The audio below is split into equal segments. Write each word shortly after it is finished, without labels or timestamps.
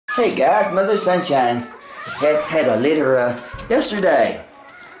Hey guys, Mother Sunshine had a litter yesterday.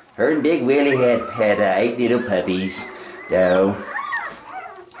 Her and Big Willie had 8 little puppies. So,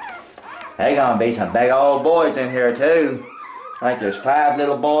 they gonna be some big old boys in here too. I think there's 5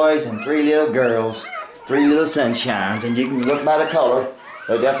 little boys and 3 little girls. 3 little sunshines, and you can look by the color.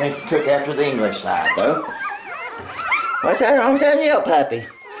 They definitely took after the English side though. What's that wrong with that little puppy?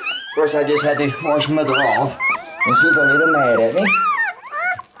 Of course, I just had to wash Mother off, and she's a little mad at me.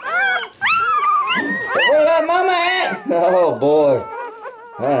 But where that Mama at? Oh boy,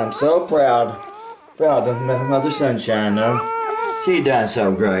 I'm so proud of Mother Sunshine though. She done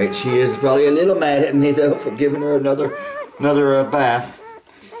so great. She is probably a little mad at me though for giving her another bath.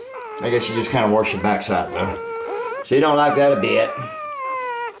 I guess she just kind of washed her backside though. She don't like that a bit.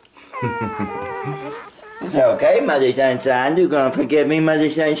 It's okay, Mother Sunshine. You gonna forgive me, Mother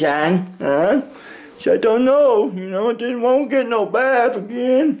Sunshine? Huh? So I don't know. You know, I didn't want to get no bath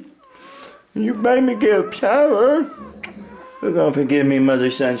again. And you made me get a shower. You're gonna forgive me, Mother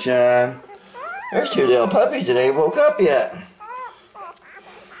Sunshine. There's 2 little puppies that ain't woke up yet.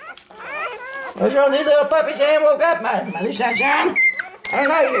 What's wrong with these little puppies that ain't woke up, Mother Sunshine? I don't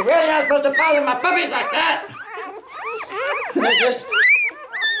know, you're really not supposed to bother my puppies like that.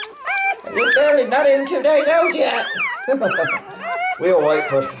 They're barely not even 2 days old yet. We'll wait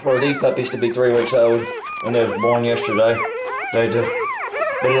for these puppies to be 3 weeks old when they were born yesterday. They do.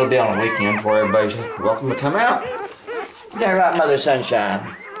 But it'll be on a weekend for everybody's welcome to come out. Is that right, Mother Sunshine?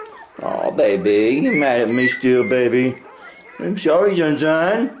 Oh, baby, you mad at me still, baby? I'm sorry,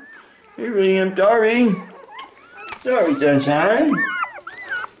 Sunshine. I really am sorry. Sorry, Sunshine.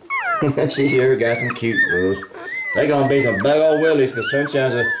 She sure got some cute girls. They gonna be some big old Willies because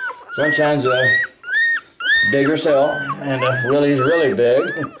Sunshine's a big herself and Willie's really big.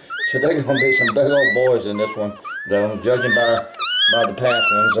 So they're gonna be some big old boys in this one. Though, judging by the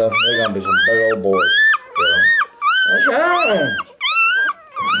past ones, so they're gonna be some big old boys. Sunshine!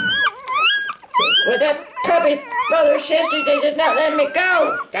 With that puppy brother sister, they just not letting me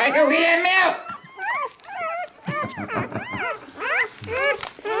go. Gotta go get that milk.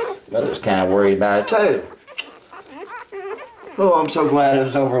 Mother's kind of worried about it too. Oh, I'm so glad it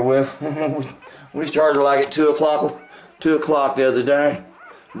was over with. We started like at 2 o'clock the other day.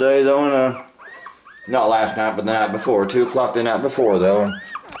 Though, and not last night, but the night before. 2 o'clock the night before, though. And,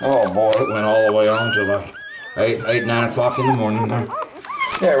 oh boy, it went all the way on to like 9 o'clock in the morning. Though.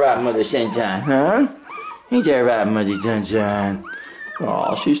 That right, Mother Sunshine, huh? Ain't that right, Mother Sunshine?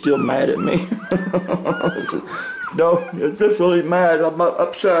 Oh, she's still mad at me. No, you're just really mad. I'm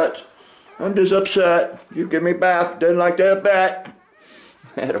upset. I'm just upset. You give me bath. Didn't like that back.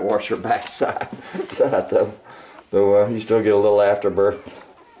 I had to wash her backside. Though. So you still get a little afterbirth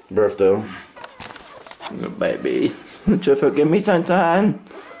though. Oh, baby. Just forgive me, Sunshine.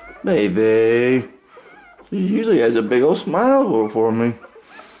 Baby. She usually has a big old smile for me.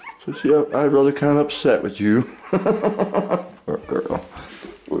 So see, I'm really kind of upset with you. Poor girl.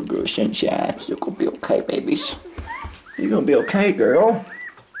 Poor girl, Sunshine. Still gonna be okay, babies. You're gonna be okay, girl.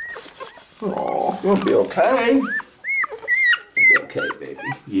 Oh, it's gonna be okay. It's gonna be okay, baby.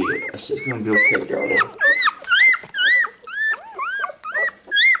 Yes, it's gonna be okay, darling.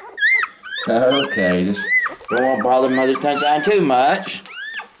 Okay, just don't want to bother Mother Sunshine too much.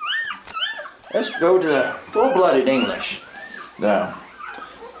 Let's go to the full-blooded English. The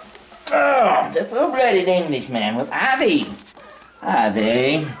full-blooded English man with Ivy.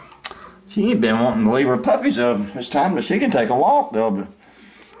 Ivy. She ain't been wanting to leave her puppies up. It's time that she can take a walk though, but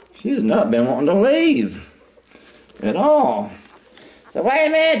she has not been wanting to leave at all. So wait a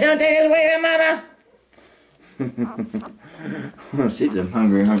minute, don't take us away from Mama. See them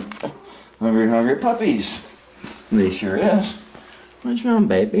hungry puppies. They sure is. What's wrong,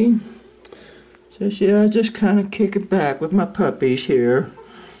 baby? Says, yeah, I just kind of kick it back with my puppies here.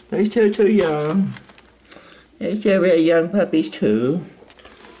 They're still too young. They're still very young puppies too.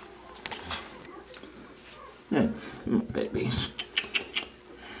 Yeah, babies.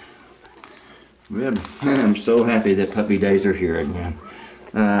 Well, I'm so happy that puppy days are here again.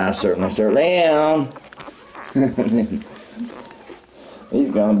 I certainly am. These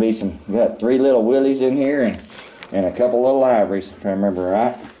are gonna be some. We got 3 little Willies in here and a couple little Ivories, if I remember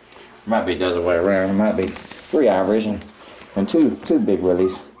right. Might be the other way around. It might be 3 Ivories and two big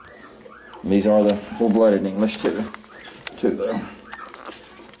Willies. And these are the full-blooded English too. 2 though.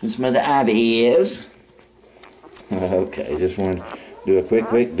 This Mother Ivy is. Okay, just want to do a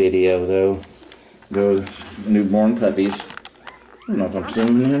quick video though. Go to newborn puppies. I don't know if I'm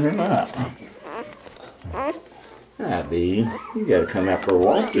zooming in or not. Ivy, you gotta come out for a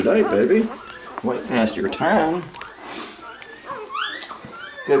walk today, baby. Way past your time.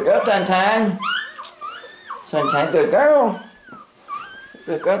 Good girl, Sunshine. Sunshine, good girl.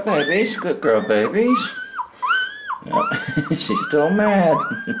 Good girl, babies. Good girl, babies. Yep. She's still mad.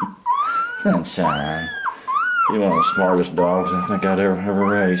 Sunshine. She's one of the smartest dogs I think I'd ever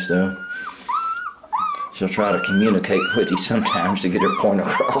raised, though. She'll try to communicate with you sometimes to get her point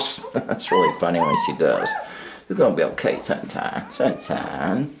across. That's really funny when she does. You're gonna be okay, Sunshine.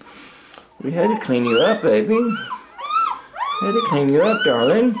 Sunshine. We had to clean you up, baby. Had to clean you up,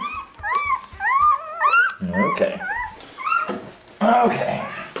 darling. Okay. Okay.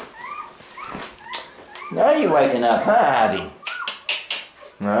 Now you're waking up, huh, Abby?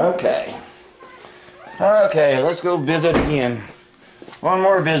 Okay. Okay, let's go visit again. One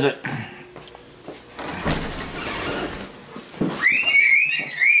more visit.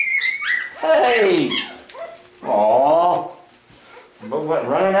 Hey! Aww. Both went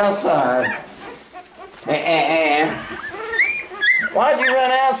running outside. Why'd you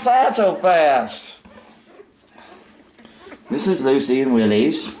run outside so fast? This is Lucy and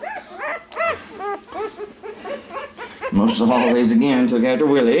Willie's. Most of the holidays again took after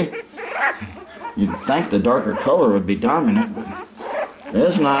Willie. You'd think the darker color would be dominant, but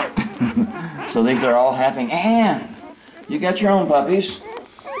it's not. So these are all having, you got your own puppies.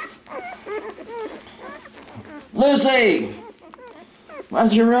 Lucy!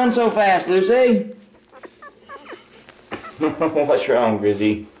 Why'd you run so fast, Lucy? What's wrong,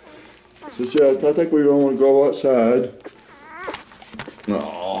 Grizzy? She said, I think we don't want to go outside.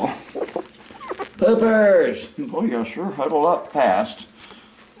 Aww. Poopers! Boy, y'all sure huddled up fast.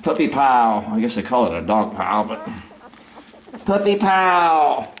 Puppy pile. I guess they call it a dog pile, but... Puppy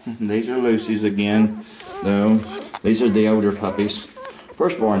pile! These are Lucy's again. No, these are the older puppies.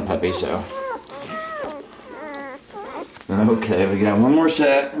 Firstborn puppies, so... Okay, we got one more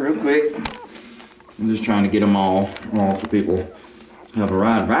set, real quick. I'm just trying to get them all for people to have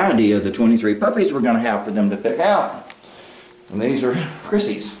a variety of the 23 puppies we're going to have for them to pick out. And these are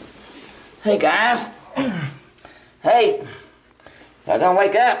Chrissy's. Hey guys. Hey. Y'all don't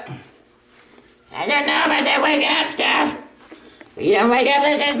wake up. I don't know about that wake up stuff. If you don't wake up,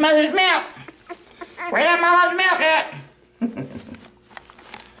 this is mother's milk. Where that mama's milk at?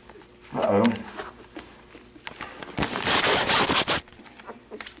 Uh-oh.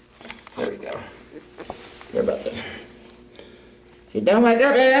 There we go. Sorry about that. If you don't wake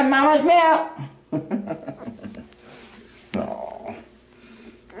up, this is mama's milk. Aww.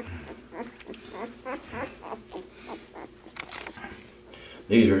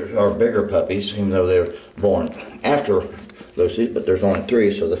 These are bigger puppies, even though they're born after Lucy, but there's only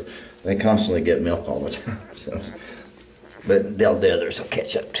 3, so they constantly get milk all the time. So, but the others will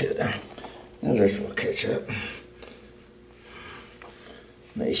catch up to them. The others will catch up.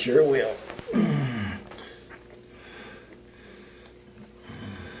 They sure will.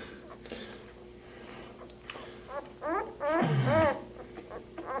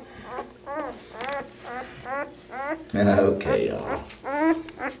 Okay, y'all.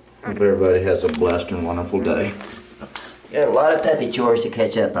 Hope everybody has a blessed and wonderful day. You have a lot of puppy chores to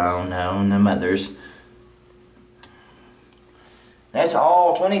catch up on now, and the mothers. That's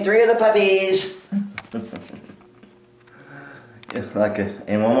all 23 of the puppies.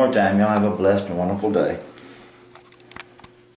 And one more time, y'all have a blessed and wonderful day.